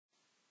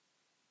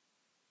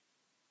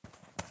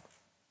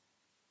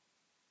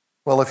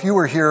Well, if you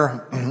were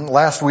here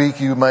last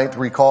week, you might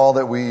recall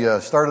that we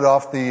started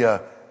off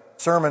the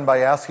sermon by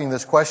asking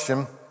this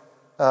question.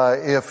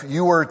 If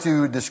you were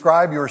to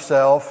describe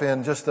yourself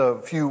in just a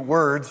few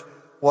words,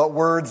 what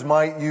words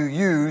might you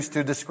use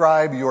to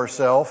describe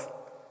yourself?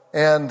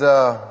 And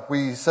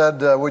we said,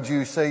 would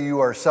you say you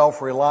are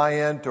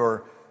self-reliant,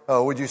 or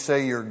would you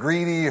say you're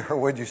greedy, or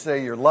would you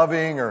say you're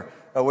loving, or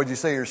would you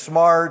say you're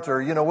smart, or,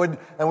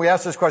 and we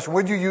asked this question,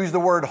 would you use the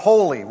word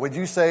holy? Would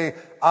you say,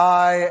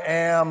 I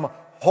am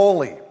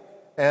holy?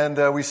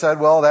 And we said,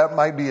 well, that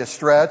might be a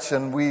stretch.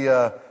 And we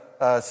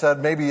said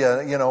maybe,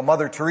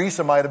 Mother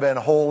Teresa might have been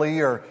holy,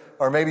 or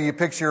maybe you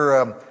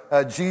picture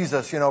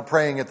Jesus,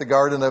 praying at the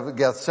Garden of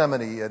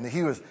Gethsemane, and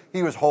he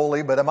was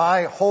holy. But am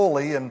I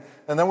holy? And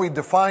then we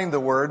defined the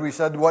word. We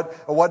said,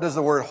 what does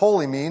the word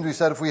holy mean? We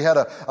said if we had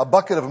a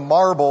bucket of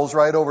marbles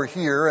right over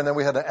here, and then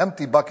we had an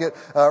empty bucket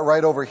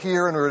right over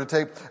here, and we were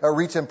to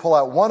reach and pull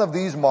out one of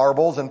these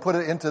marbles and put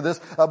it into this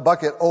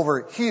bucket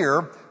over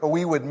here,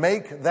 we would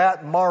make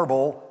that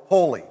marble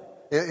holy.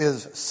 It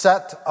is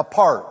set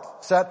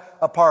apart. Set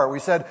apart. We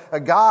said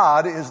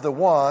God is the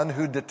one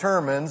who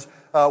determines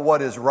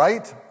what is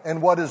right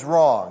and what is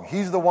wrong.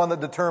 He's the one that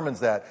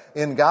determines that.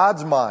 In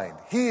God's mind,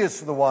 He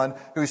is the one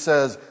who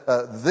says,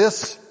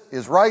 this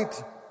is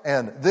right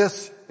and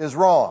this is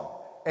wrong.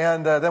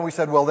 And then we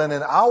said, well, then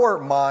in our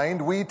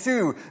mind, we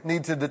too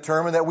need to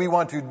determine that we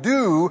want to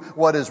do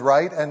what is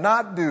right and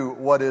not do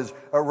what is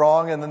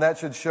wrong. And then that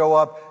should show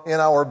up in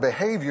our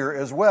behavior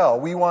as well.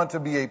 We want to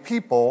be a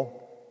people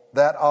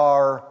that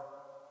are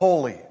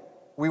holy.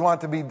 We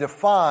want to be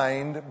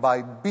defined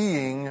by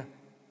being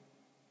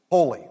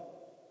holy.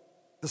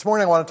 This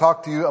morning I want to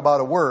talk to you about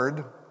a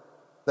word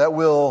that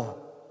will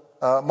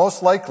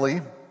most likely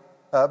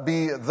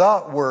be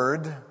the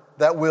word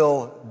that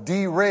will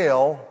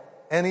derail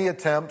any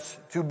attempts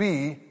to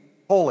be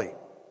holy.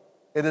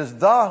 It is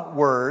the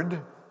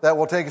word that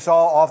will take us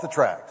all off the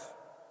tracks.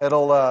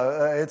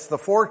 It's the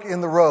fork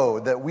in the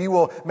road that we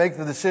will make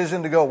the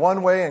decision to go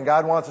one way and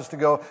God wants us to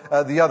go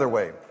the other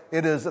way.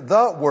 It is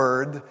the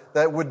word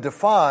that would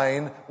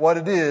define what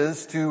it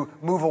is to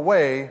move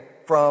away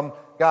from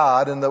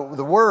God. And the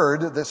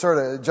word that sort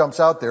of jumps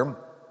out there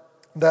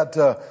that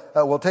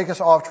will take us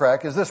off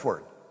track is this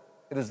word.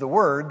 It is the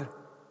word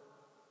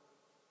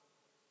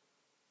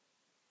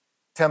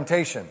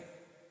temptation.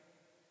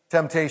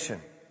 Temptation.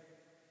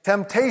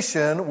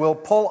 Temptation will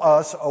pull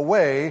us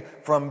away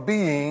from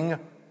being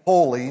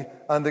holy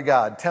unto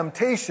God.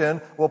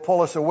 Temptation will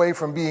pull us away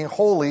from being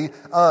holy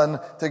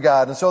unto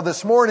God. And so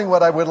this morning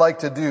what I would like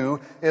to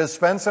do is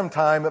spend some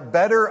time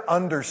better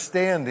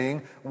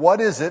understanding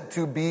what is it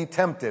to be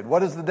tempted.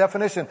 What is the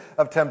definition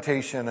of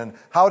temptation, and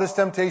how does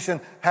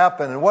temptation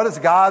happen, and what is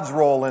God's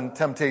role in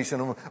temptation,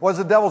 and what is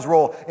the devil's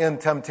role in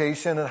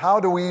temptation, and how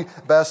do we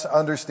best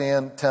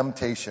understand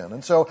temptation?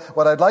 And so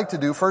what I'd like to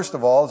do first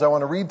of all is I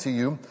want to read to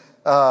you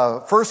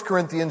 1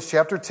 Corinthians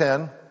chapter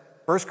 10.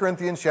 1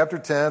 Corinthians chapter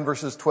 10,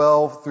 verses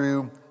 12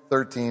 through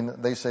 13,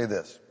 they say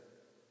this.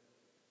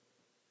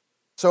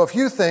 So if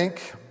you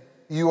think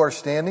you are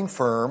standing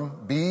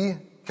firm, be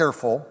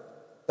careful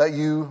that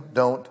you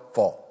don't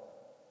fall.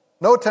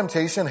 No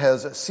temptation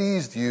has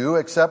seized you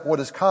except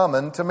what is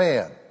common to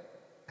man.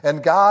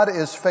 And God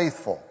is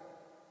faithful.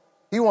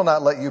 He will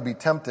not let you be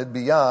tempted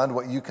beyond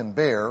what you can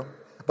bear.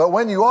 But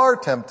when you are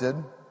tempted,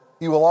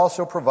 He will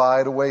also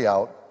provide a way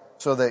out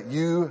so that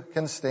you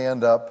can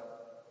stand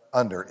up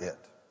under it.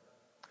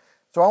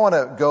 So I want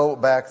to go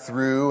back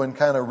through and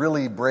kind of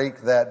really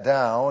break that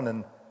down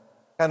and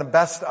kind of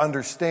best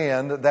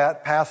understand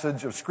that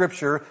passage of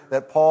Scripture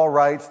that Paul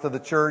writes to the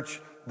church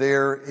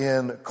there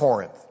in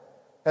Corinth.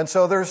 And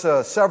so there's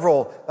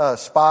several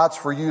spots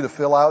for you to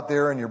fill out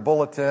there in your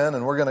bulletin,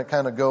 and we're going to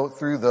kind of go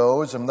through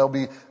those, and they'll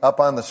be up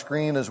on the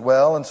screen as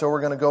well. And so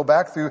we're going to go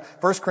back through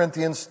 1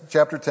 Corinthians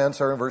chapter 10,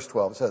 starting in verse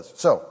 12. It says,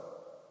 so,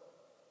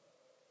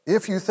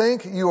 if you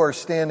think you are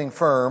standing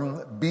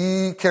firm,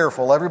 be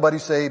careful. Everybody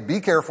say, be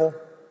careful.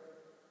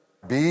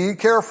 Be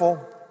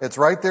careful. It's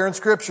right there in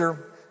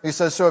Scripture. He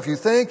says, so if you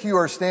think you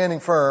are standing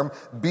firm,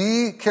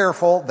 be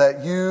careful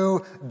that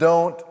you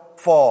don't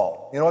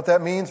fall. You know what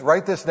that means?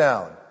 Write this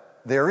down.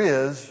 There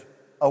is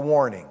a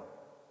warning.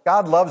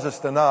 God loves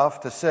us enough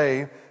to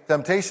say,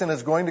 temptation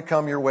is going to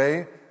come your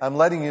way. I'm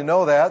letting you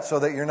know that so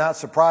that you're not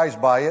surprised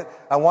by it.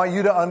 I want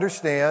you to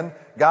understand,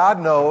 God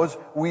knows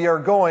we are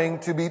going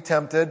to be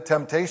tempted.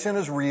 Temptation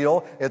is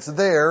real. It's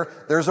there.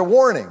 There's a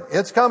warning.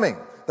 It's coming.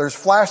 There's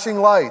flashing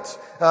lights.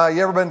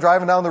 You ever been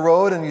driving down the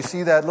road and you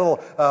see that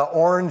little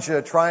orange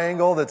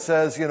triangle that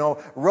says,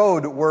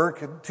 road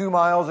work 2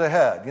 miles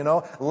ahead,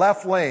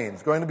 left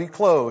lane's going to be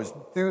closed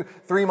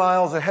 3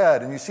 miles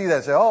ahead. And you see that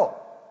and say, oh,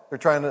 They're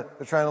trying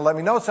to let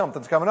me know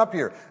something's coming up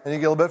here. And you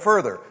get a little bit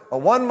further.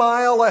 1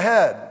 mile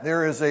ahead,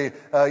 there is the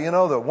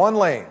one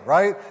lane,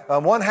 right?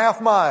 1/2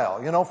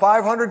 mile,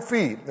 500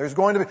 feet. There's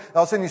going to be,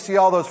 all of a sudden you see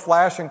all those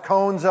flashing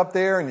cones up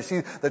there and you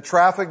see the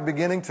traffic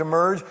beginning to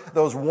merge.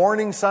 Those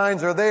warning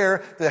signs are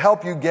there to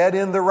help you get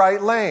in the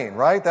right lane,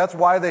 right? That's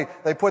why they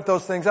put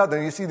those things out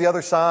there. You see the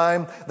other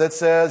sign that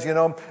says,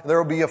 there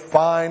will be a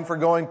fine for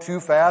going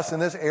too fast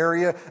in this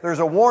area. There's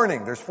a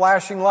warning. There's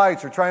flashing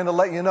lights. They're trying to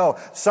let you know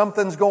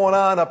something's going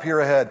on up here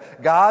ahead.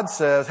 God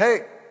says,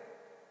 hey,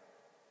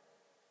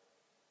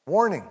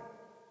 warning,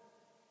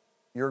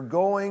 you're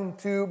going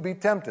to be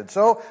tempted.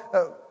 So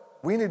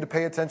we need to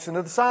pay attention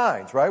to the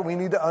signs, right? We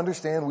need to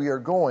understand we are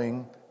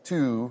going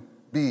to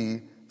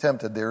be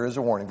tempted. There is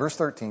a warning. Verse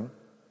 13,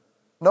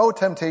 no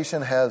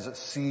temptation has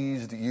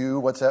seized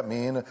you. What's that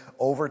mean?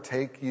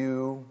 Overtake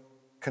you,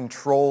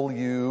 control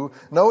you.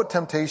 No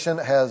temptation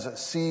has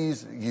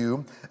seized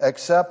you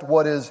except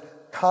what is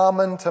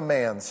common to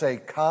man. Say,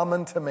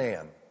 common to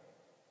man.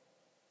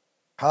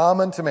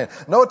 Common to man.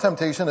 No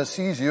temptation has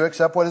seized you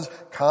except what is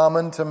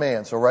common to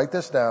man. So write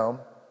this down.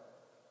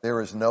 There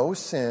is no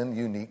sin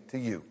unique to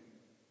you.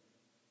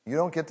 You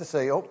don't get to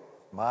say, oh,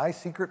 my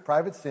secret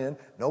private sin.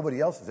 Nobody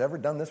else has ever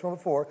done this one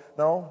before.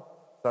 No,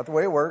 it's not the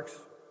way it works.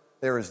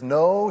 There is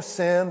no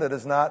sin that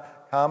is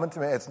not common to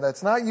man.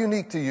 It's not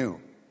unique to you.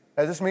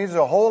 That just means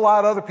there's a whole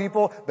lot of other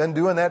people been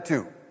doing that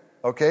too.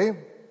 Okay?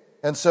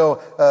 And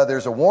so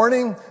there's a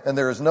warning, and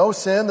there is no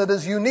sin that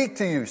is unique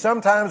to you.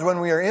 Sometimes when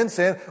we are in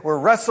sin, we're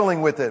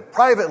wrestling with it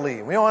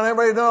privately. We don't want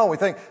everybody to know. We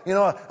think,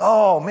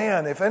 oh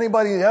man, if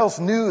anybody else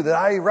knew that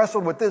I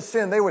wrestled with this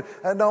sin, they would.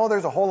 No,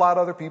 there's a whole lot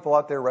of other people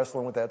out there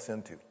wrestling with that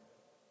sin too.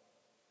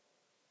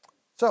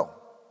 So,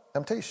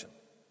 temptation.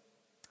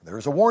 There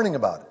is a warning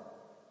about it.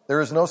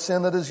 There is no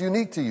sin that is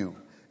unique to you.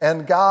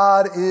 And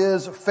God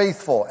is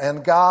faithful.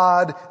 And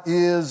God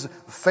is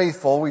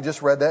faithful. We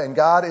just read that. And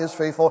God is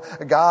faithful.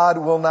 God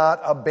will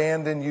not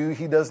abandon you.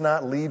 He does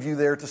not leave you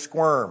there to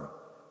squirm.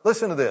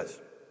 Listen to this.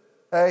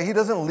 He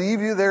doesn't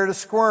leave you there to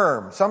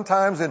squirm.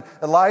 Sometimes in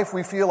life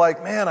we feel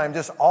like, man, I'm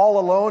just all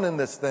alone in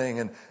this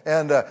thing.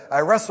 And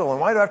I wrestle.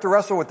 And why do I have to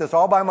wrestle with this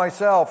all by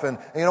myself? And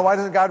why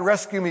doesn't God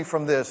rescue me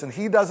from this? And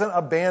He doesn't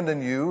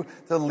abandon you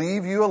to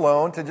leave you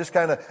alone to just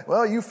kind of,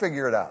 well, you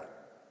figure it out.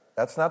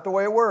 That's not the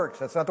way it works.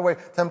 That's not the way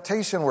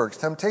temptation works.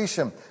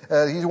 Temptation,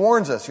 He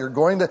warns us, you're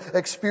going to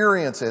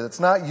experience it. It's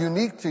not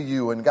unique to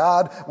you, and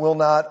God will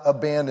not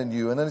abandon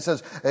you. And then He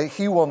says,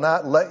 He will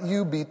not let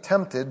you be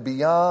tempted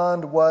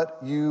beyond what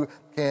you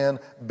can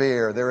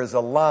bear. There is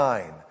a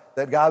line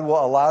that God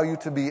will allow you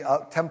to be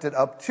tempted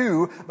up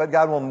to, but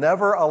God will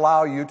never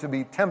allow you to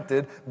be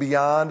tempted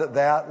beyond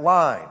that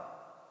line.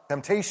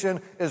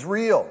 Temptation is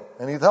real,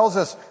 and He tells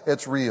us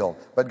it's real,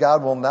 but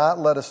God will not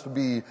let us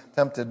be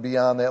tempted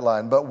beyond that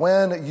line. But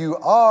when you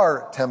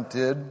are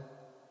tempted,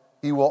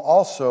 He will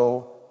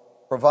also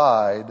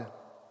provide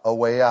a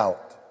way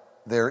out.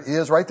 There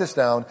is, write this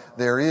down,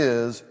 there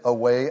is a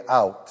way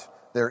out.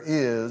 There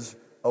is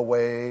a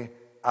way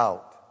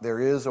out. There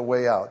is a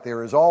way out.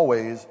 There is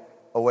always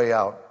a way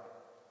out.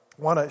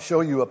 I want to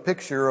show you a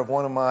picture of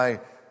one of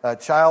my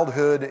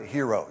childhood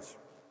heroes.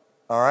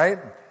 All right?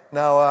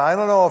 Now, I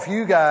don't know if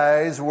you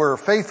guys were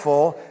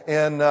faithful,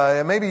 and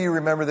maybe you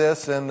remember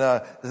this, and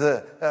at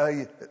the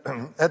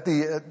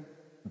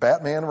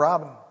Batman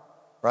Robin,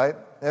 right?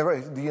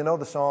 Do you know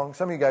the song?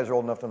 Some of you guys are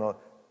old enough to know it.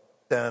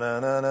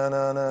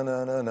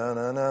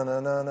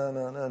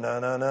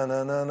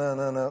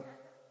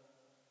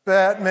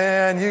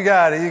 Batman, you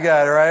got it,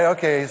 right?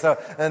 Okay, so,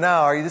 and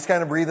now, are you just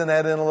kind of breathing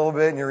that in a little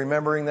bit, and you're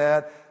remembering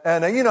that?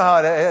 And you know how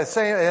it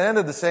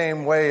ended the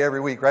same way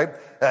every week, right?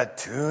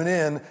 Tune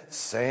in,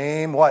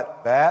 same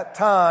what? Bat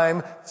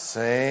time,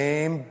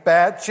 same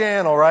bat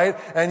channel, right?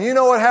 And you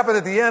know what happened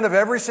at the end of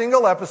every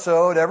single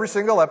episode, and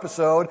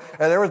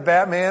there was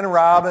Batman and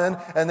Robin,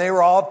 and they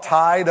were all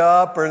tied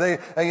up, or they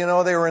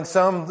were in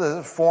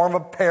some form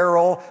of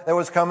peril that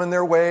was coming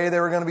their way. They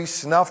were going to be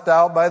snuffed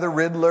out by the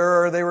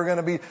Riddler, or they were going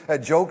to be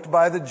joked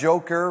by the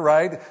Joker,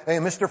 right?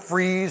 And Mr.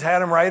 Freeze had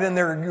them right in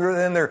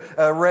their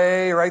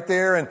array right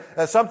there, and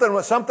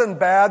something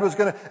bad was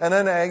going to, and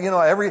then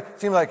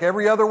seemed like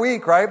every other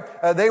week, right?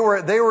 They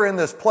were in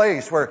this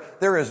place where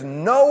there is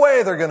no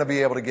way they're going to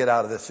be able to get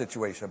out of this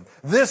situation.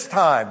 This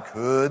time,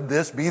 could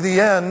this be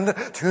the end?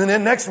 Tune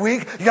in next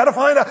week. You got to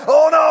find out.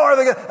 Oh no, are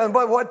they going?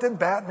 But what did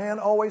Batman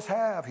always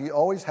have? He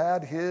always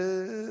had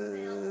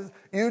his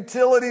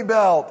utility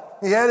belt.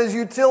 He had his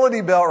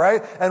utility belt,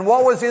 right? And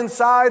what was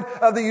inside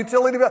of the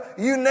utility belt?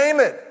 You name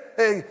it.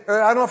 Hey,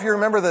 I don't know if you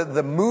remember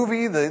the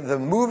movie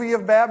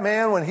of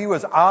Batman when he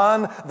was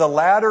on the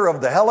ladder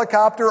of the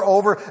helicopter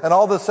over, and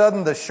all of a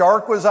sudden the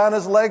shark was on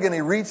his leg, and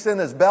he reached in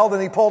his belt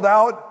and he pulled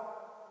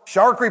out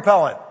shark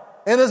repellent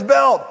in his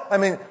belt. I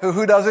mean,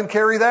 who doesn't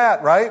carry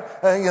that, right?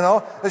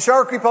 The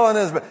shark repellent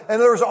in his belt.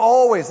 And there was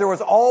always, it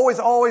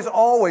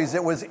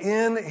was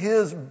in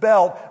his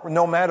belt,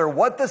 no matter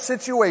what the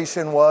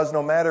situation was,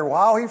 no matter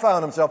how he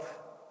found himself, there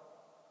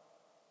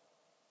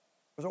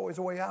was always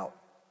a way out.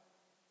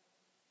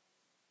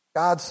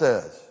 God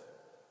says,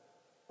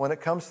 when it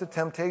comes to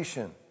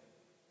temptation,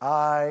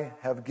 I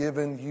have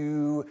given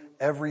you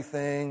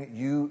everything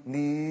you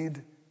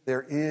need.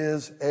 There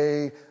is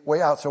a way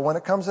out. So when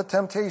it comes to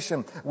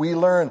temptation, we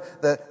learn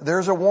that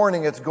there's a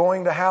warning. It's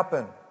going to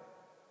happen.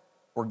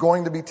 We're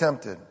going to be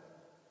tempted.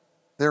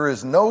 There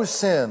is no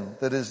sin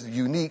that is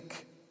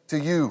unique to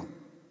you.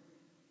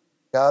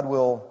 God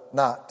will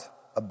not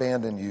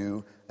abandon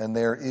you, and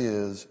there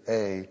is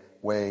a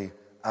way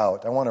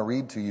out. I want to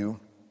read to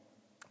you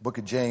book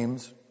of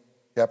James,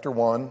 chapter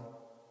 1,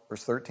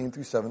 verse 13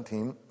 through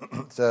 17.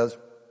 It says,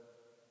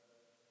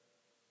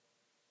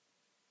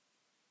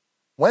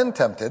 when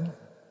tempted,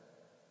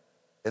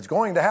 it's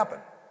going to happen.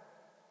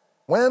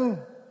 When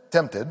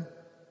tempted,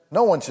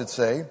 no one should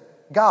say,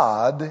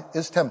 God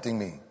is tempting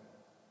me.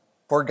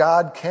 For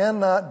God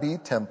cannot be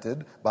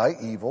tempted by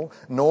evil,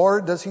 nor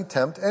does he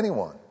tempt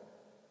anyone.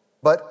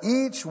 But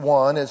each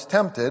one is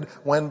tempted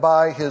when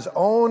by his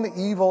own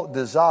evil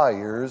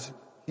desires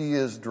he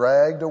is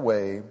dragged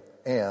away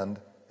and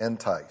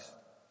enticed.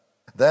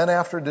 Then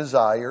after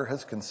desire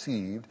has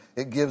conceived,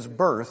 it gives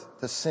birth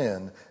to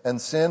sin,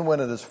 and sin, when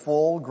it is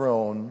full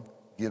grown,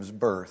 gives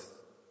birth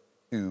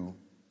to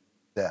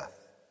death.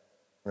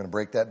 We're going to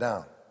break that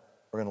down.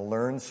 We're going to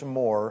learn some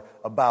more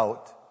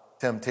about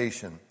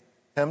temptation.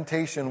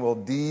 Temptation will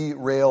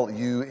derail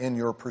you in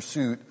your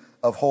pursuit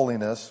of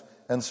holiness.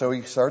 And so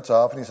he starts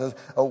off and he says,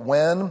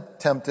 when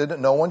tempted,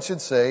 no one should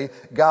say,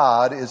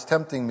 God is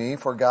tempting me,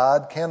 for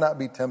God cannot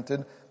be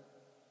tempted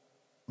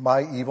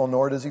by evil,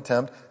 nor does he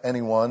tempt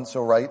anyone.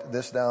 So write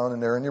this down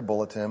and there in your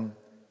bulletin.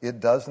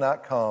 It does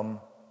not come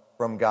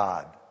from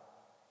God.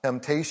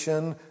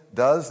 Temptation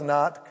does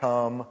not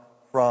come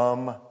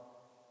from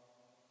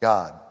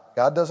God.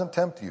 God doesn't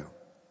tempt you.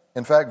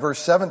 In fact, verse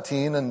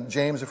 17, and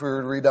James, if we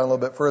were to read down a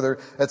little bit further,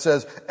 it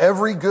says,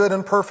 every good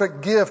and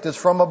perfect gift is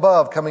from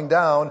above, coming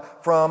down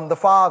from the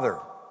Father.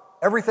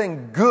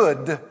 Everything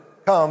good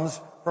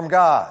comes from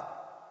God.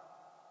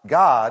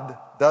 God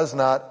does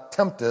not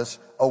tempt us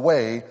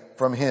away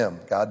from him.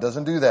 God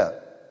doesn't do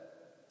that.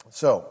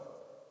 So,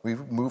 we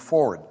move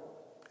forward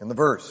in the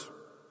verse.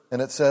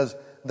 And it says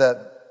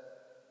that,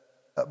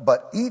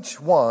 but each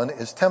one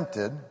is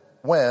tempted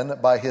when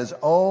by his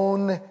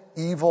own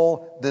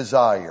evil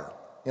desire.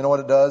 You know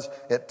what it does?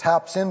 It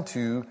taps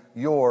into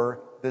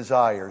your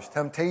desires.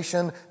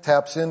 Temptation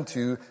taps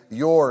into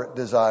your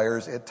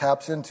desires. It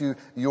taps into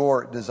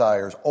your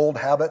desires. Old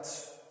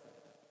habits.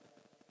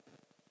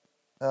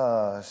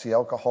 See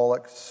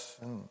alcoholics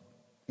and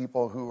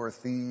people who are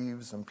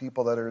thieves and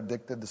people that are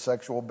addicted to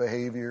sexual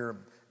behavior,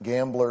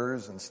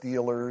 gamblers and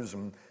stealers.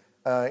 And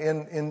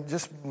in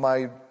just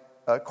my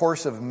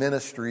course of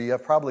ministry,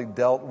 I've probably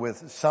dealt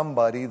with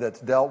somebody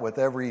that's dealt with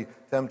every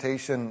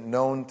temptation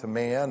known to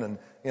man. And,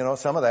 you know,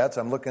 some of that's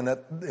I'm looking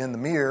at in the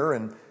mirror.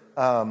 And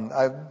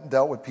I've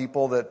dealt with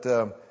people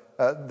that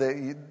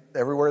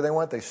everywhere they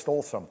went, they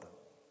stole something.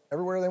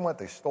 Everywhere they went,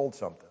 they stole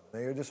something.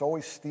 They were just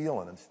always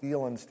stealing and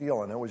stealing and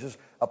stealing. It was just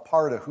a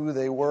part of who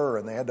they were,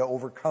 and they had to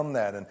overcome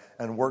that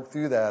and work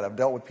through that. I've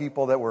dealt with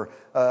people that were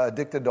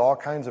addicted to all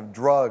kinds of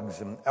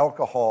drugs and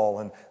alcohol,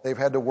 and they've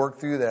had to work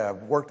through that.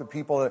 I've worked with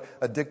people that are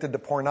addicted to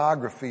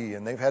pornography,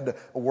 and they've had to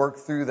work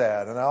through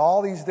that. And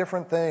all these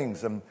different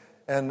things. And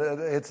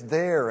it's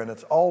there, and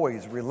it's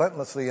always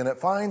relentlessly, and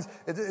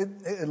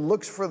it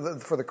looks for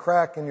the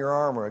crack in your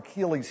armor,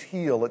 Achilles'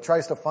 heel. It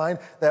tries to find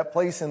that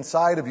place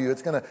inside of you.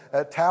 It's going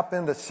to tap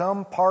into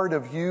some part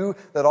of you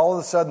that all of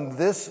a sudden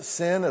this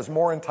sin is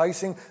more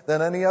enticing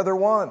than any other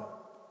one.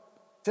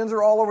 Sins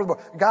are all over the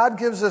book. God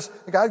gives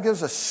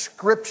us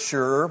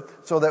scripture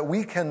so that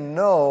we can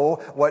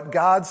know what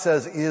God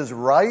says is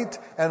right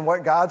and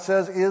what God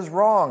says is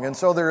wrong. And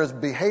so there is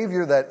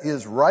behavior that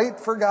is right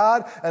for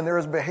God, and there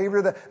is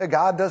behavior that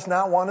God does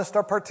not want us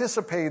to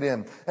participate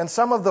in. And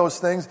some of those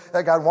things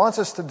that God wants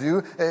us to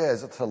do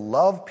is to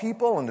love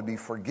people and to be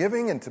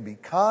forgiving and to be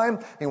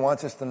kind. He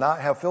wants us to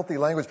not have filthy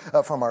language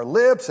from our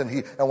lips, and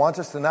He wants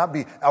us to not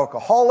be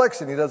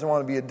alcoholics, and He doesn't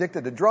want to be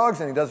addicted to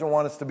drugs, and He doesn't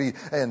want us to be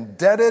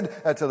indebted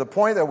to the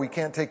point that we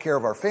can't take care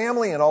of our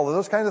family and all of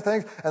those kinds of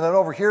things. And then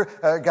over here,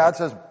 God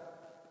says,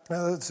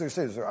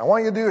 I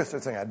want you to do this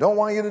thing I don't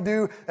want you to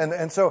do.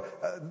 And so,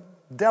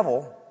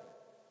 devil,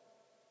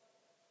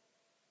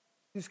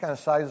 he just kind of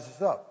sizes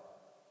us up.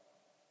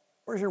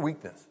 Where's your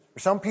weakness? For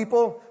some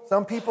people,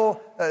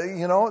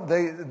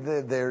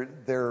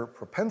 their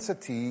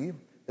propensity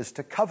is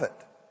to covet.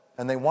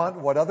 And they want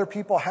what other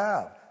people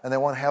have. And they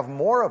want to have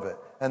more of it.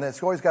 And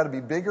it's always got to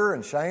be bigger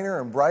and shinier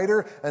and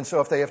brighter. And so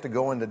if they have to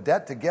go into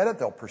debt to get it,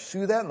 they'll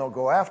pursue that and they'll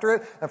go after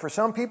it. And for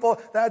some people,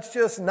 that's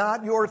just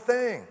not your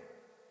thing.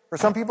 For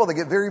some people, they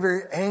get very,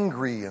 very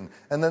angry. And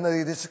then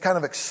they just kind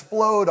of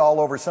explode all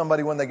over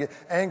somebody when they get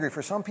angry.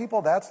 For some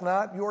people, that's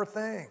not your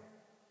thing.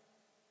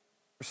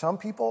 For some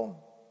people,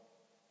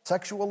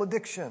 sexual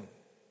addiction.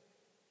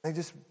 They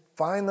just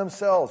find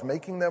themselves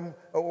making them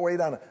way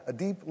down a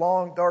deep,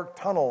 long, dark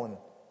tunnel. And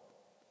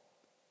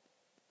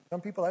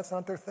some people, that's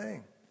not their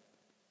thing.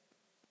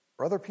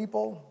 For other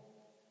people,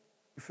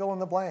 you fill in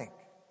the blank.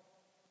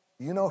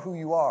 You know who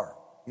you are.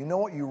 You know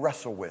what you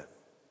wrestle with.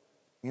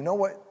 You know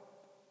what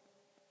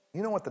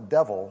You know what the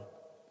devil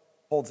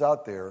holds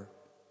out there?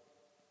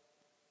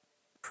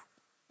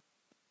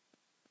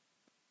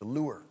 The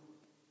lure.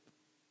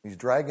 He's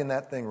dragging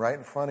that thing right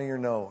in front of your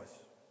nose.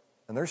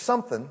 And there's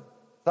something.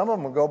 Some of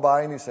them will go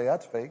by and you say,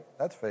 that's fake,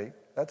 that's fake,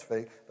 that's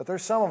fake. But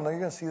there's some of them that you're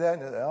going to see that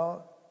and you say,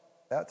 oh,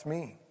 that's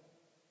me.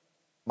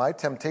 My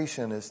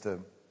temptation is to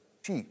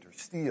cheat or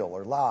steal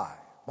or lie.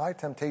 My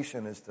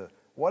temptation is to,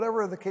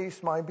 whatever the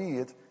case might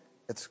be,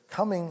 it's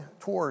coming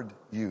toward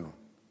you.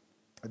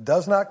 It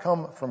does not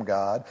come from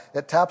God.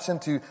 It taps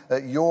into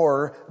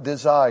your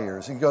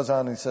desires. He goes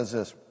on and he says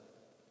this.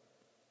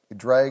 He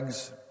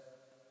drags,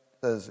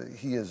 says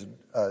he is,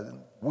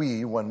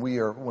 when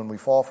we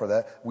fall for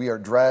that, we are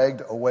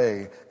dragged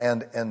away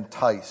and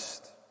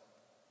enticed.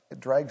 It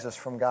drags us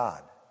from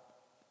God.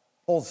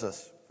 Pulls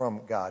us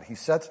from God. He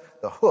sets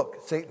the hook,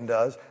 Satan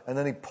does, and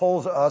then he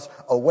pulls us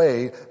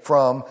away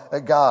from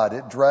God.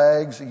 It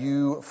drags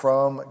you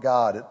from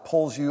God. It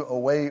pulls you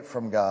away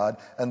from God,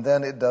 and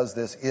then it does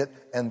this. It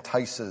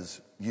entices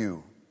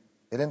you.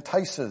 It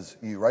entices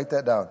you. Write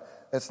that down.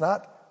 It's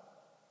not,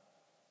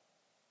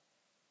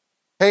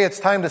 hey,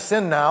 it's time to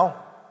sin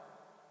now.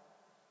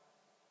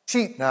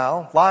 Cheat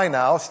now. Lie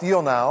now.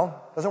 Steal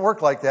now. Doesn't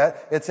work like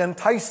that. It's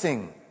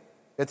enticing.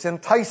 It's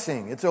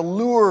enticing. It's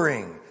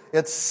alluring.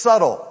 It's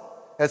subtle.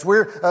 As we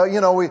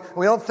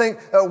don't think,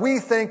 we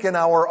think in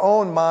our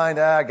own mind,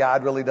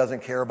 God really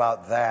doesn't care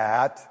about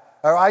that.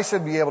 Or I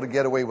should be able to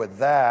get away with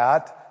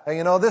that.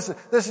 And, this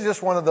is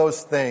just one of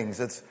those things.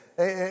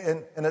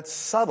 And it's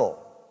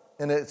subtle.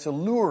 And it's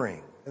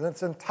alluring. And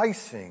it's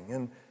enticing.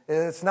 And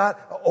it's not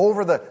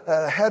over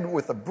the head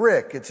with a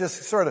brick. It's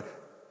just sort of,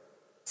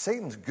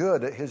 Satan's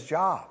good at his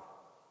job.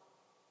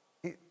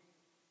 He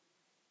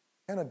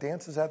kind of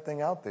dances that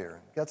thing out there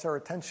and gets our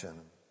attention.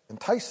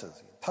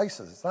 Entices.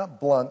 It's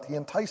not blunt. He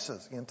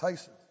entices.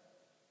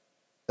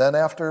 Then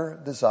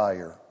after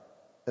desire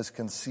is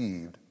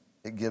conceived,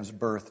 it gives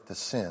birth to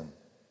sin.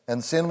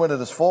 And sin, when it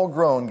is full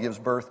grown, gives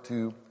birth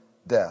to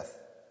death.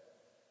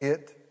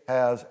 It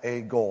has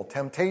a goal.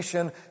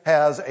 Temptation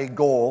has a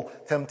goal.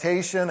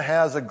 Temptation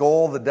has a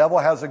goal. The devil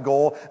has a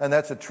goal, and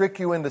that's to trick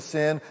you into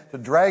sin, to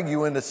drag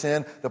you into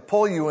sin, to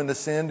pull you into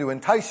sin, to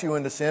entice you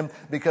into sin,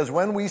 because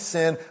when we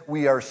sin,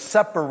 we are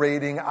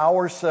separating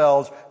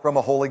ourselves from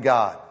a holy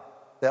God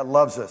that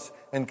loves us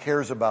and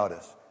cares about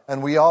us.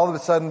 And we all of a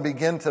sudden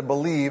begin to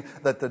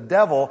believe that the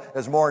devil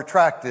is more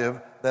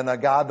attractive than a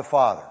God the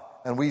Father.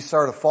 And we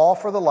start to fall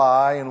for the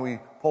lie and we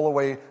pull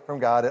away from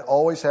God. It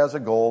always has a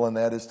goal, and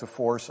that is to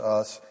force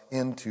us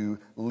into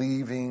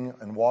leaving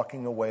and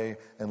walking away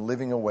and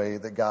living a way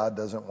that God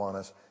doesn't want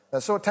us.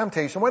 And so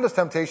temptation, when does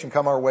temptation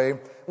come our way?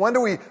 When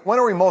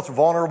are we most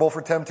vulnerable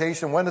for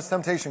temptation? When does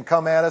temptation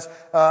come at us?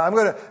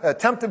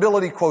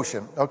 Temptability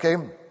quotient, okay?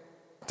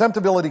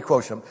 Temptability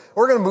quotient.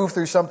 We're going to move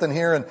through something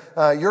here,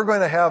 and you're going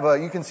to have,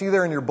 you can see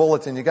there in your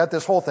bulletin, you got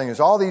this whole thing. There's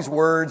all these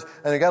words,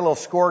 and they got a little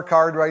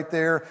scorecard right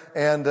there,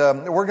 and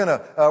we're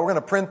going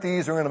to print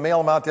these. We're going to mail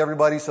them out to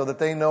everybody so that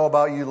they know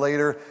about you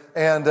later,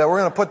 and we're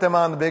going to put them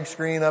on the big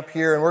screen up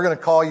here, and we're going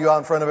to call you out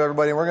in front of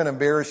everybody, and we're going to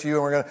embarrass you,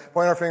 and we're going to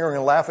point our finger, and we're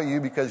going to laugh at you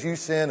because you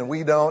sin and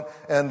we don't,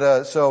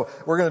 and so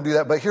we're going to do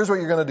that. But here's what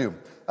you're going to do.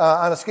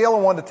 On a scale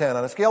of 1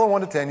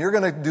 to 10, you're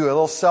going to do a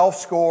little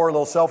self-score, a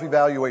little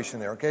self-evaluation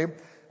there, okay?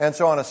 And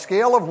so on a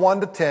scale of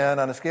 1 to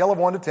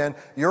 10,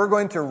 you're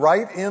going to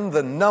write in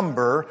the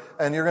number,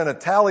 and you're going to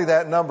tally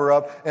that number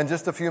up in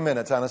just a few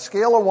minutes. On a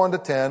scale of 1 to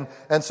 10,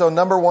 and so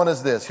number 1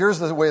 is this. Here's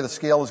the way the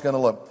scale is going to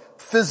look.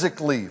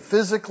 Physically.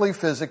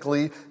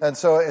 And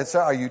so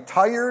are you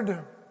tired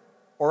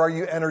or are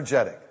you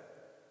energetic?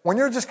 When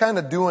you're just kind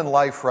of doing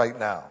life right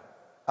now,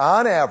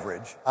 on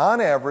average,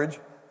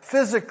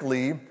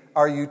 physically,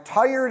 are you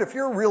tired? If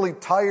you're really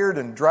tired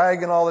and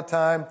dragging all the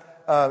time,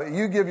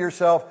 you give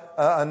yourself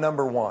a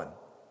number 1.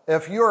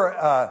 If you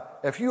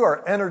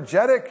are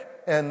energetic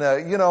and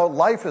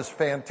life is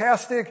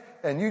fantastic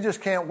and you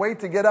just can't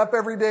wait to get up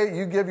every day,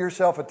 you give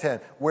yourself a 10.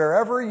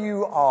 Wherever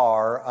you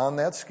are on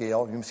that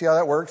scale, you can see how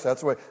that works.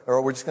 That's what,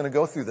 or we're just going to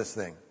go through this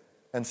thing.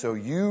 And so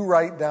you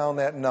write down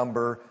that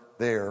number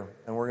there,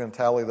 and we're going to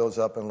tally those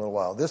up in a little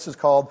while. This is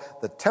called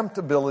the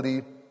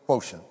temptability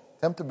quotient.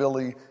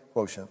 Temptability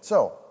quotient.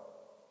 So,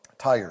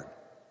 tired,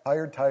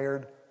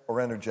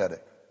 or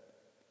energetic.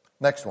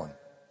 Next one.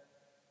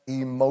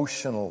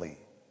 Emotionally.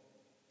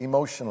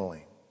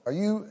 Are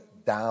you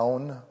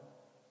down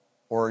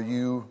or are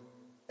you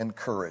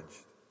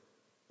encouraged?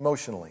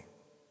 Emotionally.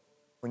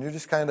 When you're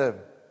just kind of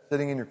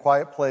sitting in your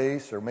quiet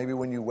place, or maybe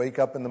when you wake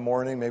up in the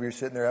morning, maybe you're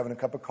sitting there having a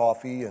cup of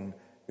coffee and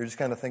you're just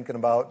kind of thinking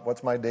about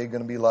what's my day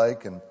going to be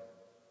like, and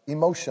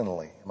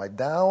emotionally, am I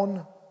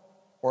down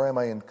or am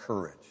I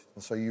encouraged?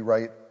 And so you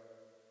write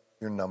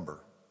your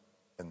number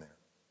in there.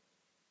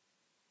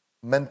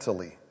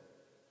 Mentally.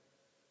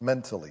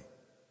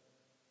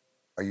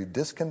 Are you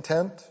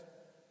discontent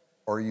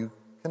or are you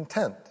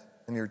content?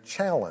 And you're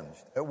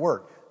challenged at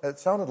work. It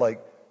sounded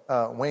like,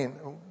 Wayne,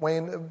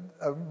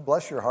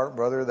 bless your heart,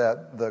 brother,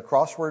 that the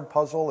crossword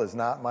puzzle is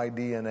not my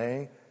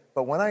DNA.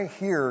 But when I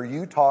hear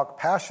you talk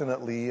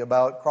passionately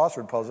about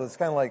crossword puzzles, it's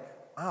kind of like,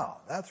 Wow,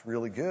 that's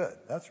really good.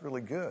 That's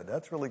really good.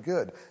 That's really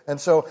good. And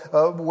so,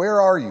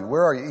 where are you?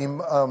 Where are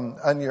you?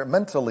 On your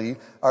mentally,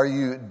 are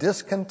you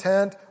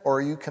discontent or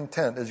are you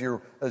content? As your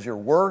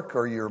work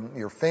or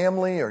your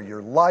family or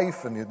your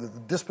life and the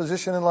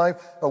disposition in life,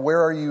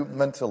 where are you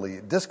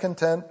mentally?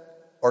 Discontent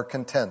or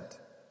content?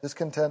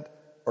 Discontent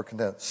or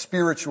content?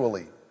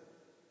 Spiritually,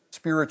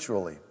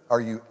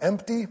 are you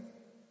empty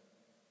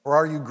or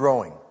are you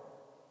growing?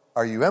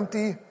 Are you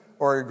empty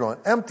or are you growing?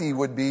 Empty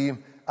would be,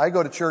 I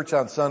go to church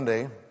on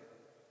Sunday,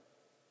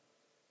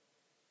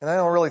 and I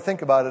don't really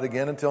think about it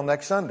again until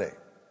next Sunday.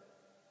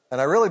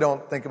 And I really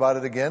don't think about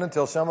it again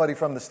until somebody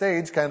from the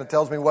stage kind of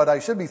tells me what I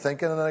should be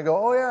thinking, and then I go,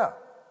 oh yeah.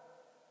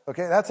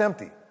 Okay, that's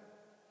empty.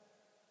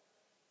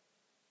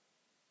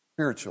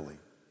 Spiritually.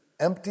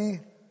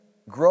 Empty,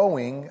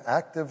 growing,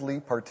 actively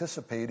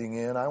participating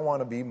in, I want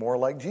to be more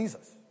like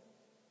Jesus.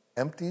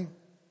 Empty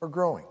or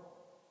growing.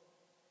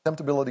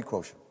 Temptability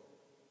quotient.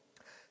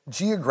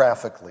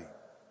 Geographically.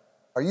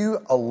 Are you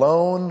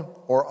alone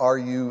or are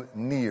you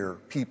near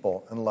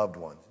people and loved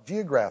ones?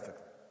 Geographically.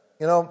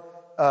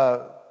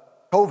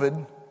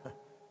 COVID,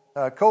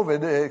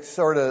 it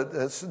sort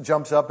of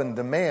jumps up and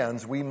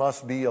demands we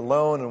must be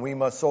alone and we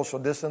must social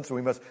distance and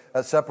we must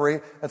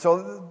separate. And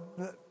so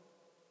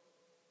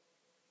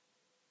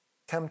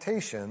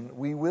temptation,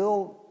 we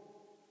will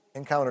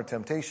encounter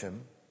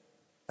temptation.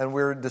 And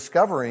we're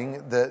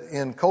discovering that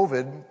in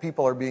COVID,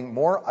 people are being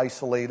more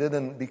isolated.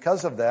 And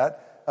because of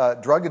that,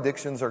 drug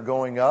addictions are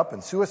going up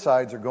and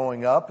suicides are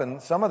going up,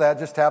 and some of that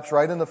just taps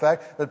right in the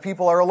fact that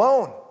people are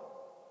alone.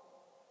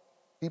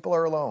 People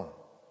are alone.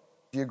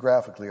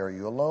 Geographically, are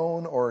you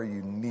alone or are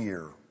you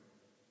near?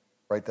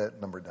 Write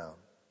that number down.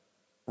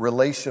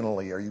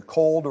 Relationally, are you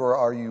cold or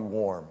are you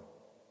warm?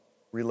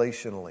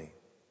 Relationally,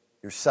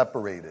 you're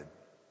separated.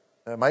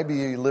 It might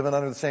be living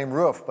under the same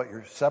roof, but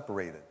you're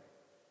separated.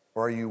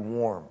 Or are you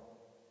warm?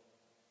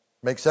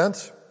 Make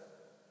sense?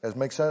 Guys,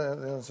 make sense?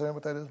 You understand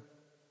what that is?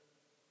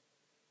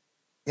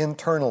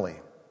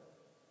 Internally,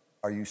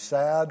 are you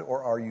sad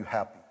or are you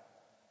happy?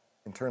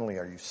 Internally,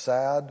 are you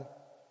sad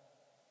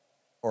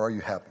or are you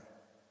happy?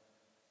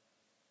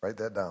 Write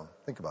that down.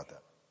 Think about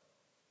that.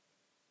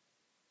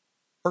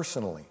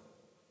 Personally,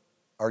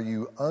 are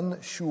you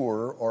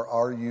unsure or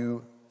are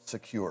you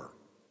secure?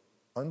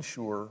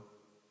 Unsure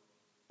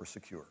or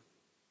secure?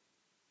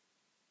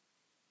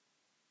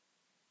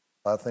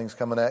 A lot of things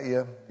coming at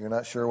you. You're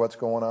not sure what's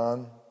going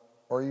on.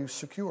 Or are you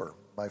secure?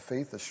 My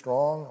faith is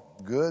strong,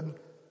 good.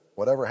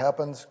 Whatever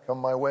happens, come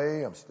my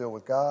way, I'm still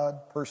with God.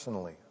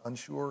 Personally,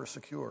 unsure or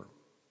secure?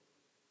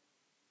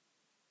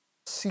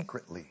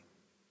 Secretly,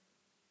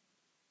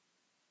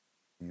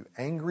 are you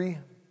angry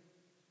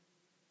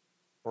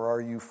or are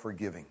you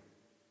forgiving?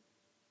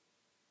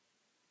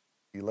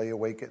 You lay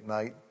awake at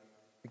night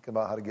thinking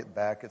about how to get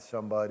back at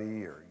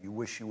somebody, or you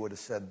wish you would have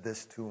said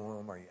this to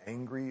them. Are you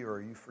angry or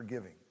are you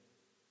forgiving?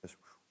 Just,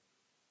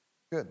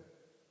 good.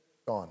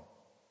 Gone.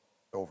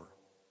 Over.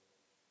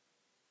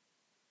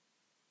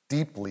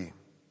 Deeply,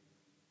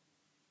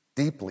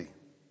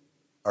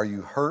 are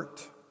you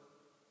hurt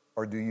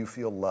or do you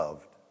feel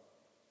loved?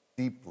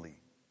 Deeply,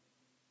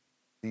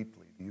 do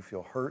you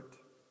feel hurt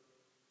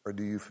or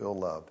do you feel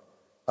loved?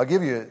 I'll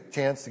give you a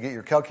chance to get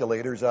your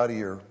calculators out of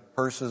your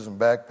purses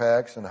and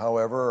backpacks and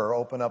however, or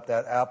open up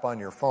that app on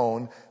your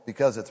phone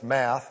because it's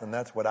math, and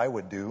that's what I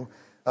would do.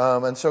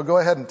 And so go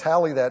ahead and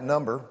tally that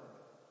number.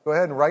 Go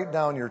ahead and write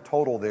down your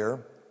total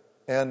there.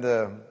 And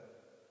I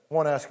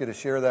won't ask you to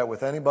share that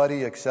with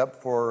anybody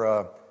except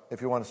for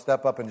if you want to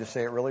step up and just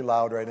say it really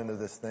loud right into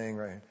this thing.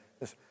 Right.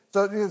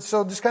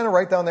 So just kind of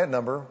write down that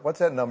number. What's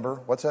that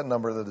number? What's that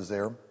number that is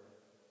there?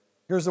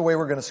 Here's the way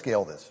we're going to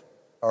scale this.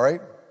 All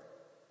right?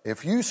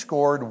 If you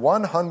scored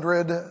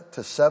 100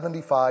 to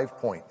 75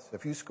 points,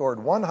 if you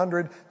scored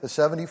 100 to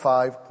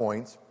 75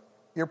 points,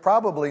 you're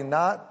probably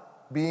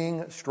not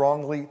being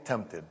strongly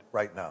tempted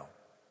right now.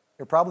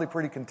 You're probably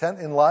pretty content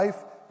in life.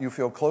 You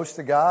feel close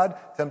to God.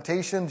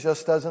 Temptation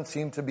just doesn't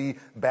seem to be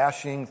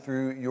bashing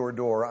through your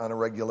door on a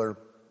regular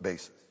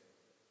basis.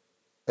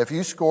 If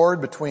you scored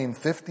between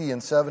 50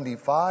 and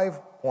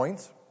 75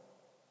 points,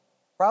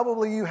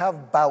 probably you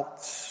have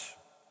bouts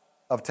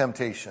of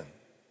temptation.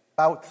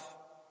 Bouts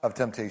of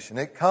temptation.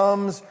 It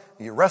comes,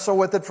 you wrestle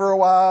with it for a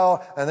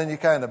while, and then you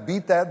kind of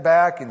beat that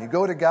back, and you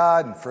go to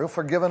God and feel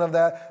forgiven of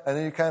that, and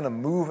then you're kind of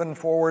moving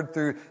forward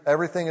through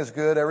everything is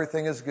good,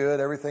 everything is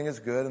good, everything is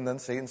good, and then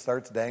Satan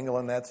starts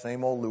dangling that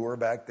same old lure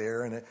back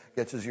there, and it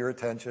catches your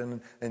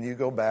attention, and you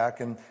go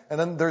back, and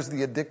then there's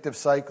the addictive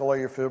cycle. Are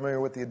you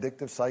familiar with the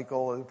addictive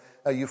cycle?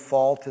 You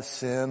fall to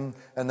sin,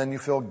 and then you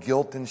feel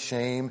guilt and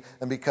shame,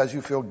 and because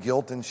you feel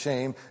guilt and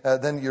shame,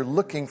 then you're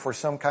looking for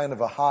some kind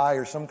of a high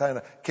or some kind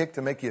of kick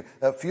to make you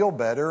feel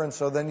better, and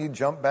so then you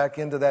jump back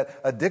into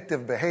that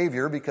addictive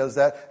behavior because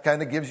that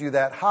kind of gives you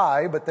that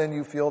high, but then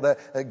you feel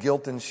that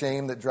guilt and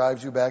shame that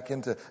drives you back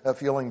into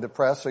feeling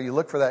depressed, so you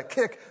look for that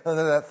kick, and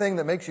then that thing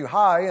that makes you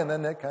high, and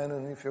then that kind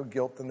of, you feel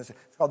guilt, and it's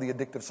called the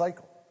addictive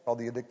cycle. It's called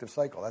the addictive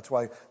cycle. That's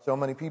why so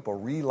many people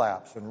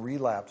relapse and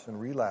relapse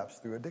and relapse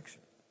through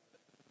addiction.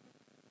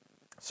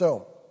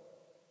 So,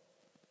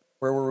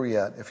 Where were we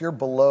at? If you're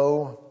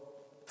below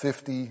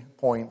 50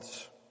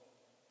 points,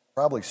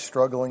 probably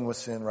struggling with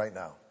sin right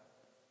now.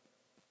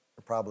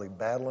 You're probably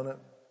battling it,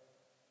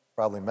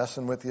 probably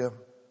messing with you,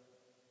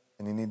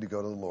 and you need to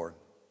go to the Lord.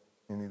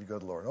 You need to go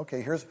to the Lord.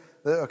 Okay,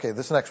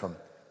 this next one.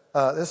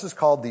 This is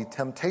called the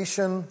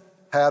Temptation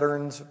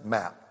Patterns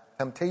Map.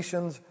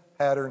 Temptations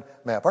Pattern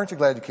Map. Aren't you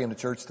glad you came to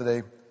church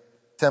today?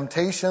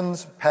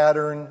 Temptations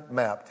Pattern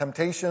Map.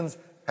 Temptations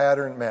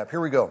Pattern Map.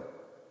 Here we go.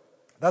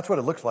 That's what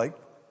it looks like.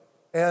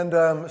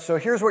 And so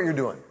here's what you're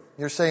doing.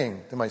 You're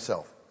saying to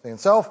myself,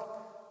 self,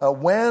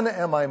 when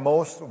am I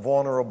most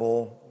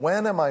vulnerable?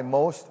 When am I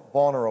most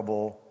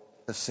vulnerable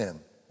to sin?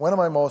 When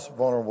am I most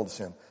vulnerable to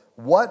sin?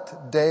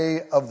 What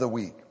day of the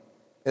week?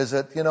 Is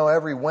it,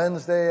 every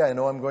Wednesday I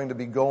know I'm going to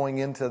be going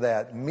into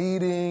that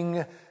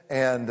meeting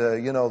and,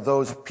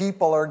 those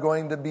people are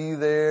going to be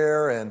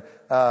there and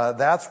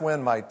that's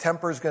when my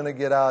temper's going to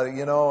get out,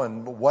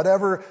 and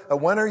whatever.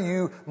 When are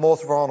you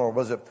most vulnerable?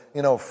 Was it,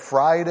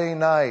 Friday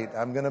night?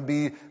 I'm going to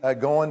be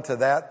going to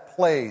that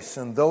place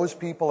and those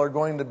people are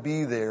going to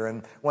be there.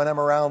 And when I'm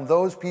around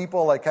those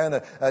people, I kind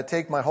of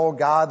take my whole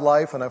God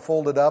life and I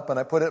fold it up and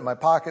I put it in my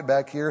pocket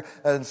back here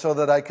and so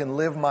that I can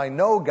live my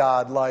no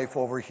God life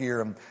over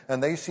here.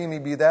 And they see me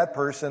be that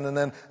person and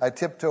then I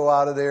tiptoe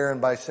out of there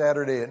and by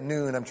Saturday at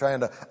noon, I'm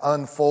trying to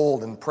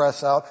unfold and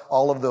press out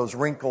all of those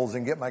wrinkles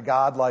and get my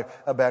God life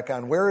back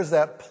on. Where is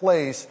that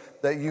place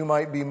that you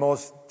might be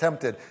most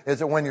tempted?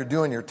 Is it when you're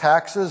doing your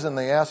taxes and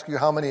they ask you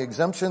how many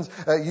exemptions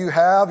you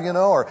have,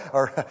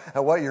 or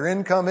what your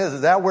income is?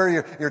 Is that where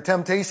your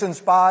temptation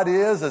spot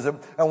is? Is it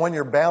when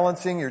you're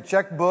balancing your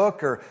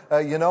checkbook or,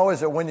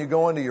 is it when you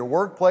go into your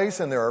workplace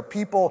and there are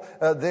people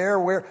there?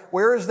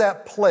 Where is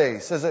that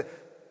place?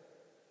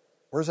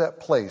 Where's that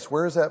place?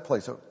 Where is that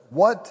place?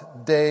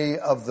 What day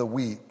of the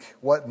week?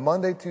 What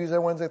Monday, Tuesday,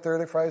 Wednesday,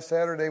 Thursday, Friday,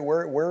 Saturday?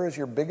 Where is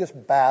your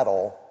biggest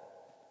battle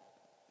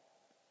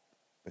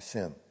with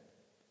sin?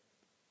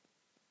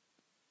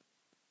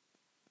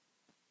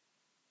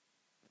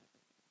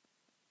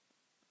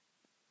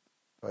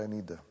 I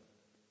need to.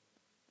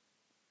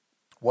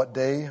 What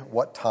day?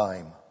 What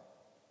time?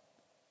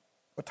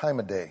 What time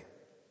of day?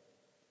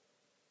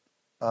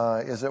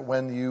 Is it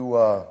when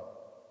you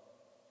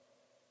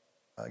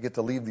get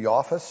to leave the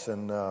office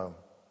and go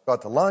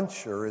out to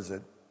lunch, or is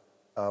it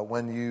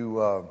when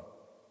you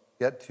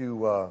get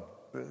to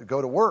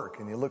go to work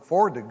and you look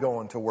forward to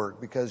going to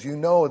work because you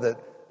know that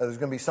there's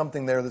going to be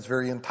something there that's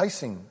very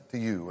enticing to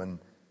you?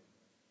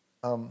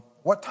 And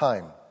what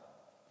time?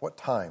 What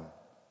time?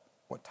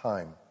 What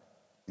time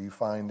do you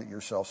find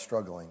yourself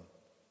struggling?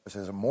 Is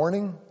it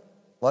morning,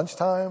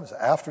 lunchtime? Is it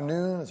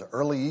afternoon? Is it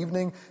early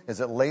evening?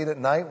 Is it late at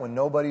night when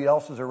nobody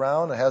else is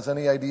around and has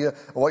any idea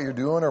of what you're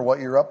doing or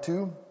what you're up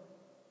to?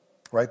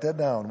 Write that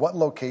down. What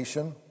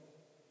location?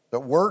 Is it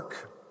at work?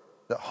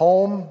 Is it at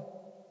home?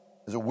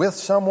 Is it with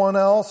someone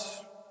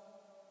else?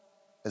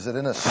 Is it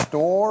in a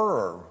store?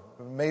 Or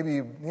maybe,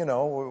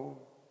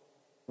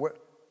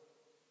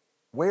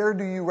 where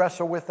do you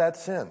wrestle with that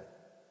sin?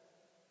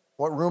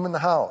 What room in the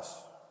house?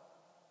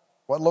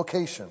 What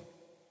location?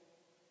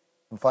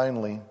 And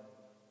finally,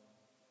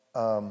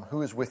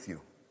 who is with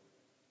you?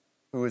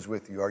 Who is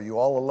with you? Are you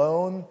all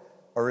alone?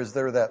 Or is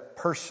there that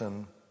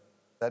person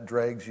that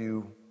drags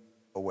you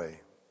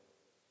away?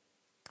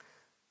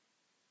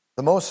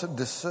 The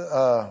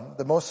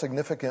most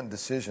significant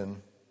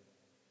decision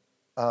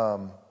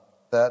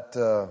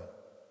that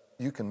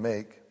you can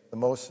make, the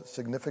most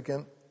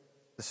significant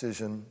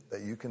decision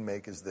that you can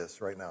make is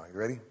this right now. You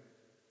ready?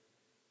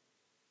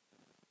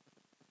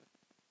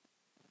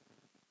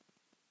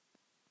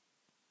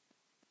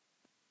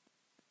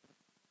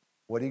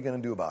 What are you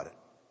going to do about it?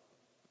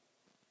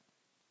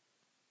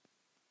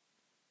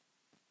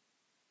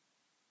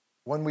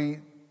 When we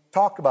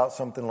talk about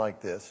something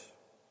like this,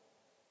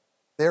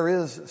 there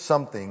is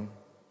something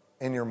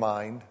in your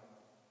mind,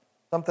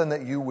 something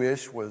that you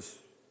wish was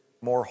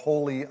more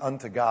holy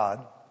unto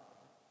God.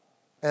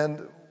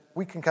 And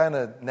we can kind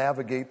of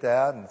navigate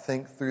that and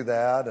think through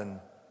that. And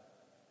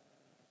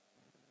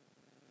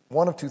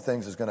one of two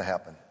things is going to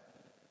happen.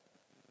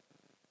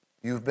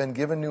 You've been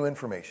given new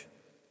information.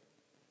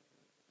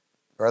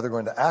 You're either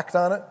going to act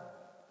on it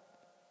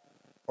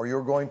or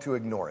you're going to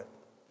ignore it.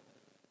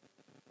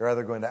 You're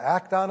either going to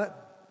act on it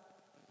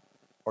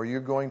or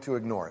you're going to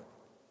ignore it.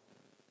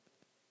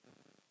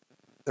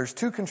 There's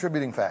two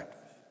contributing factors.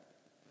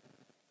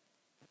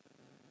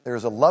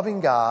 There's a loving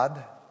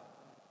God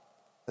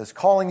that's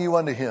calling you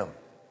unto Him.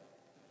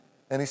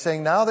 And He's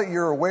saying, now that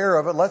you're aware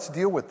of it, let's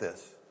deal with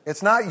this.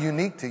 It's not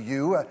unique to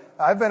you.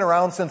 I've been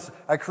around since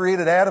I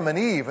created Adam and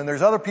Eve, and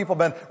there's other people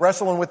been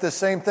wrestling with this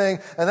same thing.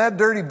 And that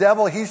dirty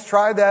devil, he's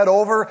tried that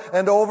over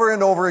and over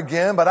and over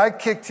again, but I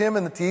kicked him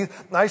in the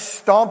teeth, and I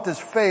stomped his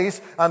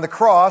face on the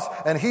cross,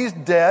 and he's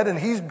dead, and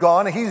he's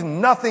gone, and he's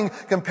nothing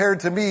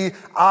compared to me.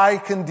 I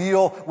can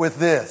deal with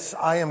this.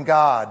 I am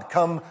God.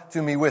 Come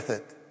to me with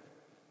it.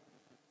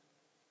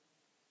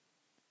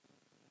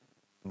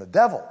 And the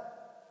devil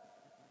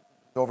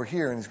is over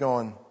here, and he's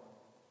going,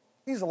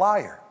 he's a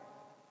liar.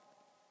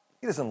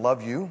 He doesn't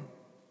love you.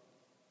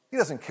 He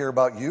doesn't care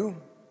about you.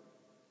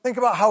 Think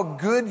about how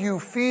good you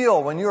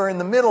feel when you're in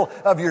the middle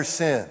of your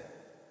sin.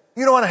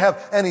 You don't want to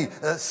have any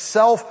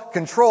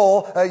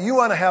self-control. You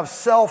want to have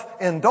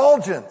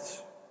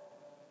self-indulgence.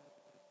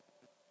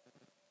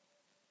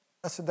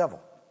 That's the devil.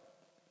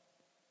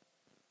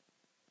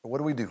 But what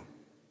do we do?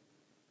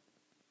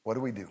 What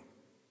do we do?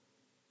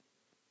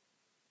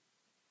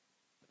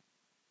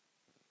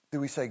 Do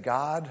we say,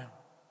 God,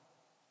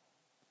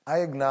 I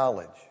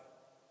acknowledge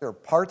there are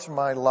parts of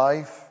my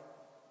life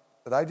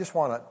that I don't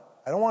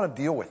want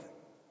to deal with it.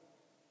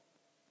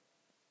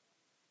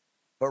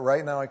 But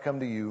right now I come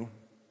to you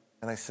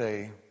and I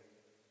say,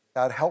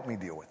 God, help me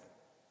deal with it.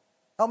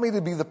 Help me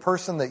to be the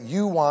person that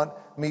you want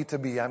me to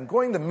be. I'm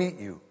going to meet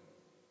you.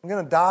 I'm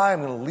going to die.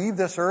 I'm going to leave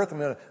this earth. I'm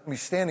going to be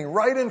standing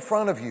right in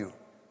front of you.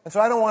 And so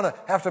I don't want to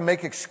have to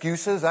make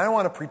excuses. I don't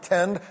want to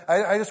pretend.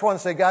 I just want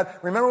to say, God,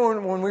 remember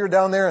when we were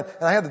down there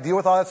and I had to deal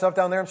with all that stuff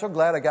down there? I'm so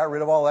glad I got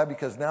rid of all that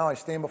because now I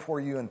stand before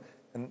you and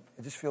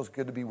it just feels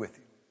good to be with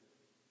you.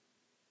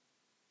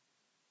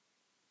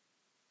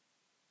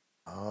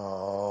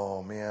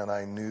 Oh, man,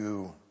 I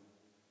knew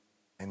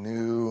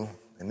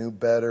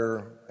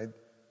better.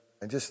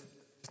 I just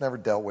never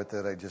dealt with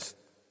it. What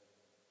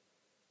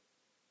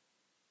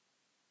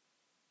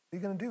are you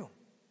going to do?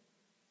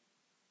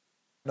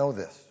 Know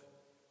this.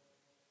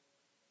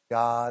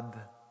 God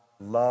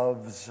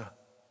loves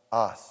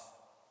us.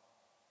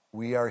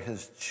 We are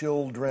his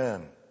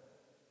children.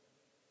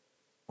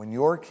 When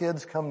your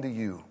kids come to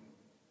you,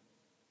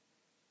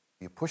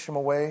 do you push them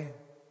away?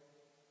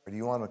 Or do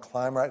you want to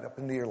climb right up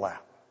into your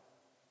lap,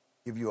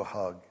 give you a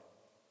hug,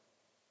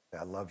 say,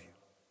 I love you?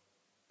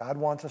 God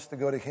wants us to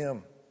go to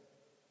him.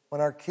 When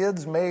our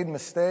kids made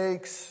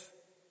mistakes,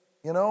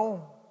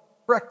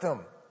 correct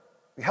them.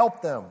 We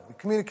help them. We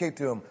communicate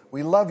to them.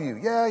 We love you.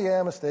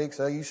 Yeah, mistakes.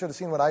 You should have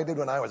seen what I did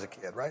when I was a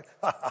kid, right?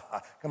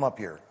 Come up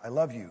here. I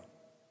love you,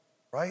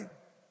 right?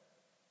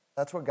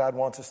 That's what God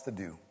wants us to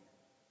do.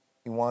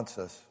 He wants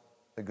us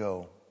to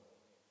go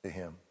to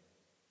him.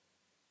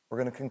 We're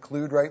going to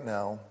conclude right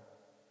now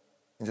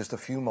in just a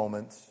few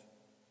moments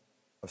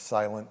of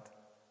silent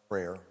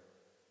prayer.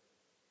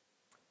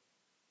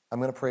 I'm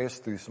going to pray us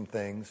through some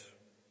things,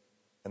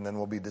 and then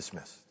we'll be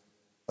dismissed.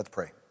 Let's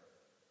pray.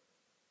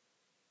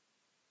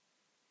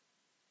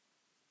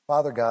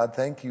 Father God,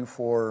 thank you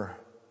for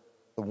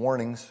the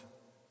warnings.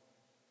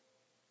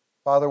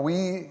 Father,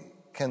 we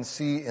can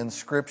see in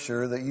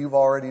Scripture that you've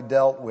already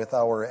dealt with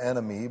our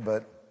enemy,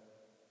 but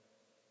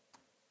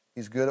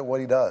he's good at what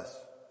he does.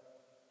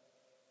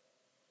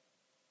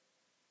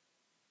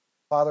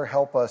 Father,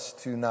 help us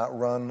to not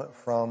run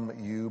from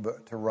you,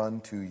 but to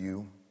run to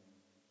you.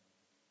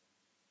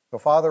 So,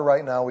 Father,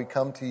 right now we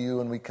come to you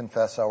and we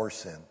confess our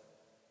sin.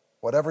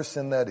 Whatever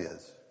sin that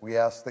is, we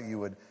ask that you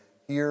would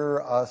hear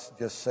us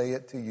just say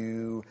it to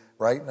you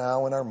right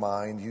now in our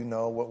mind. You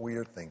know what we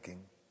are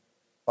thinking.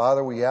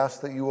 Father, we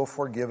ask that you will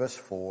forgive us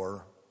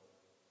for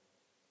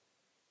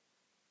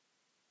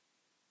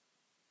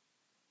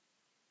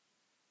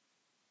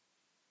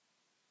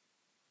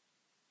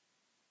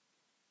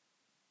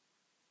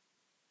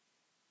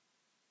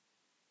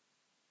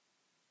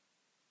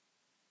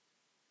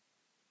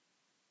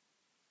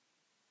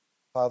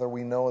Father,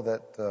 we know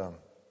that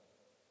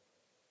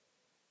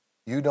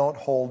you don't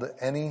hold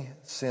any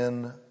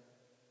sin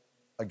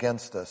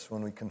against us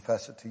when we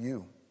confess it to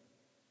you,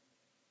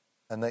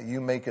 and that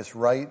you make us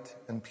right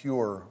and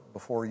pure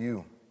before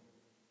you.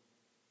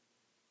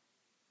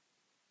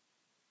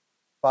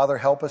 Father,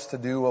 help us to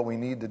do what we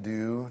need to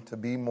do to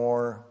be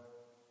more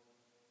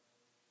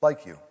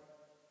like you.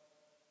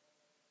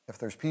 If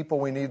there's people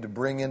we need to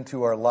bring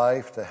into our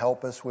life to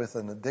help us with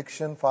an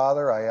addiction,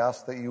 Father, I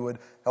ask that you would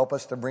help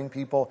us to bring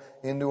people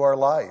into our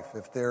life.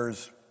 If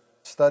there's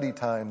study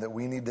time that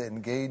we need to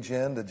engage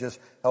in to just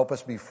help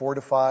us be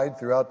fortified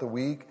throughout the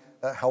week,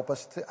 help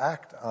us to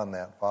act on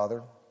that,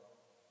 Father.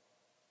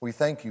 We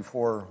thank you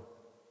for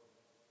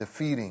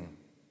defeating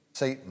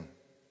Satan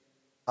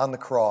on the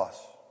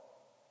cross.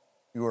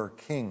 You are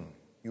King,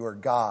 you are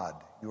God,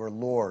 you are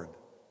Lord,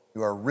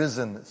 you are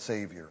risen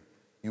Savior.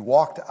 You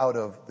walked out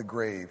of the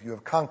grave. You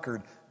have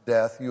conquered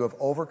death. You have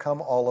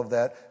overcome all of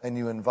that, and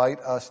you invite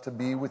us to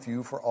be with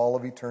you for all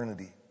of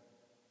eternity.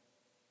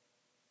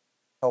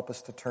 Help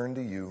us to turn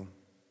to you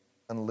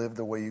and live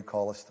the way you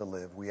call us to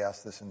live. We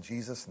ask this in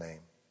Jesus'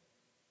 name.